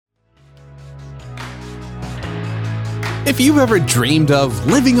If you've ever dreamed of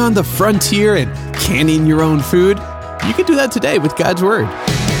living on the frontier and canning your own food, you can do that today with God's Word.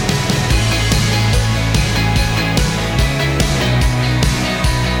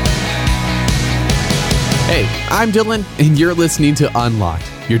 Hey, I'm Dylan, and you're listening to Unlocked,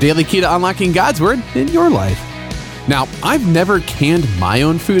 your daily key to unlocking God's Word in your life. Now, I've never canned my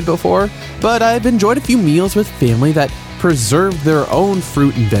own food before, but I've enjoyed a few meals with family that preserve their own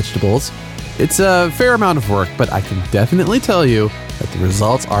fruit and vegetables. It's a fair amount of work, but I can definitely tell you that the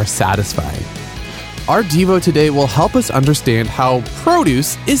results are satisfying. Our Devo today will help us understand how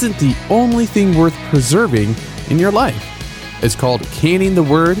produce isn't the only thing worth preserving in your life. It's called Canning the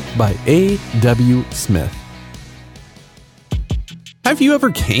Word by A.W. Smith. Have you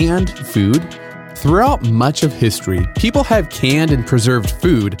ever canned food? Throughout much of history, people have canned and preserved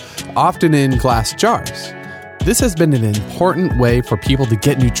food, often in glass jars. This has been an important way for people to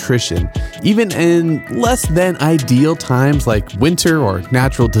get nutrition, even in less than ideal times like winter or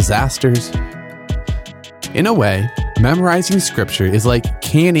natural disasters. In a way, memorizing scripture is like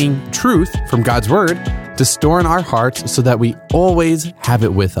canning truth from God's Word to store in our hearts so that we always have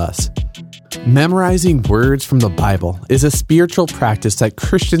it with us. Memorizing words from the Bible is a spiritual practice that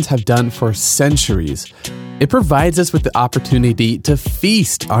Christians have done for centuries. It provides us with the opportunity to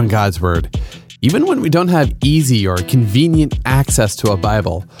feast on God's Word, even when we don't have easy or convenient access to a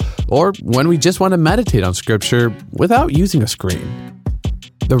Bible, or when we just want to meditate on Scripture without using a screen.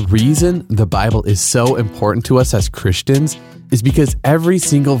 The reason the Bible is so important to us as Christians is because every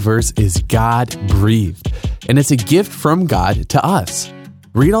single verse is God-breathed, and it's a gift from God to us.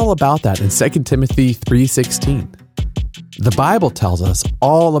 Read all about that in 2 Timothy 3:16. The Bible tells us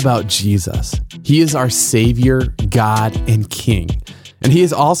all about Jesus. He is our Savior, God, and King. And He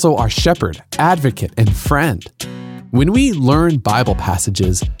is also our shepherd, advocate, and friend. When we learn Bible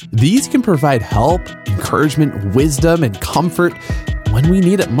passages, these can provide help, encouragement, wisdom, and comfort when we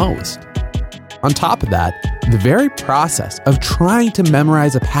need it most. On top of that, the very process of trying to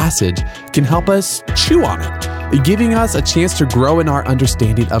memorize a passage can help us chew on it, giving us a chance to grow in our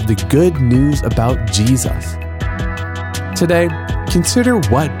understanding of the good news about Jesus. Today, consider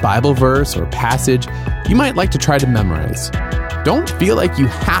what Bible verse or passage you might like to try to memorize. Don't feel like you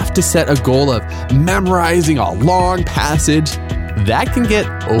have to set a goal of memorizing a long passage. That can get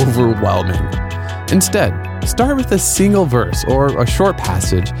overwhelming. Instead, start with a single verse or a short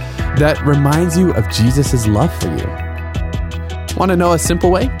passage that reminds you of Jesus' love for you. Want to know a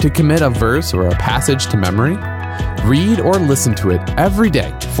simple way to commit a verse or a passage to memory? Read or listen to it every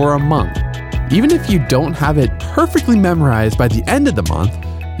day for a month. Even if you don't have it perfectly memorized by the end of the month,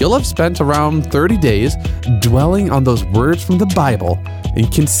 you'll have spent around 30 days dwelling on those words from the Bible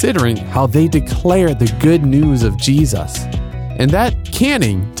and considering how they declare the good news of Jesus. And that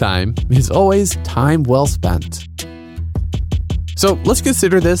canning time is always time well spent. So let's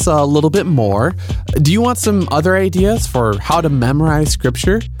consider this a little bit more. Do you want some other ideas for how to memorize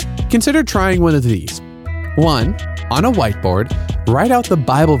scripture? Consider trying one of these. 1. On a whiteboard, write out the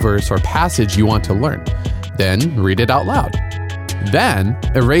Bible verse or passage you want to learn. Then read it out loud. Then,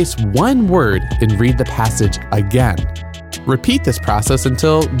 erase one word and read the passage again. Repeat this process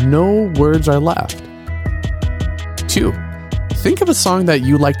until no words are left. 2. Think of a song that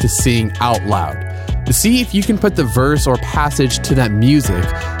you like to sing out loud. See if you can put the verse or passage to that music,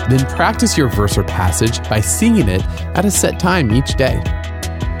 then practice your verse or passage by singing it at a set time each day.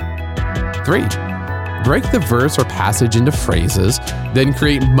 3. Break the verse or passage into phrases, then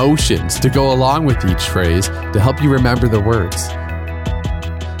create motions to go along with each phrase to help you remember the words.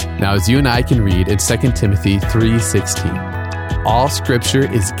 Now, as you and I can read in 2 Timothy 3:16, all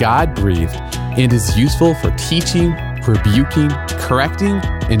scripture is God-breathed and is useful for teaching, rebuking, correcting,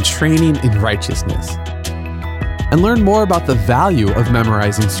 and training in righteousness. And learn more about the value of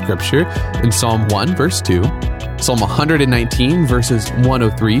memorizing scripture in Psalm 1, verse 2, Psalm 119, verses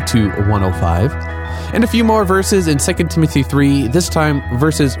 103 to 105, and a few more verses in 2 Timothy 3, this time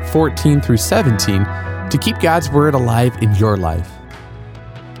verses 14 through 17, to keep God's Word alive in your life.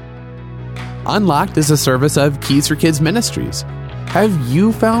 Unlocked is a service of Keys for Kids Ministries. Have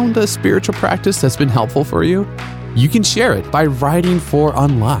you found a spiritual practice that's been helpful for you? You can share it by writing for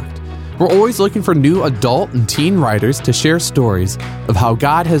Unlocked. We're always looking for new adult and teen writers to share stories of how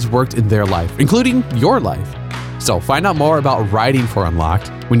God has worked in their life, including your life. So find out more about writing for Unlocked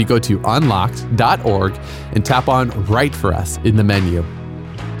when you go to unlocked.org and tap on Write for Us in the menu.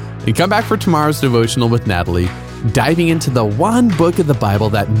 And come back for tomorrow's devotional with Natalie, diving into the one book of the Bible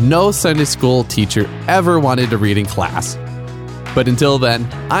that no Sunday school teacher ever wanted to read in class. But until then,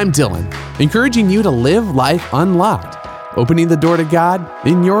 I'm Dylan, encouraging you to live life unlocked, opening the door to God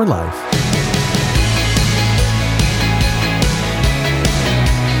in your life.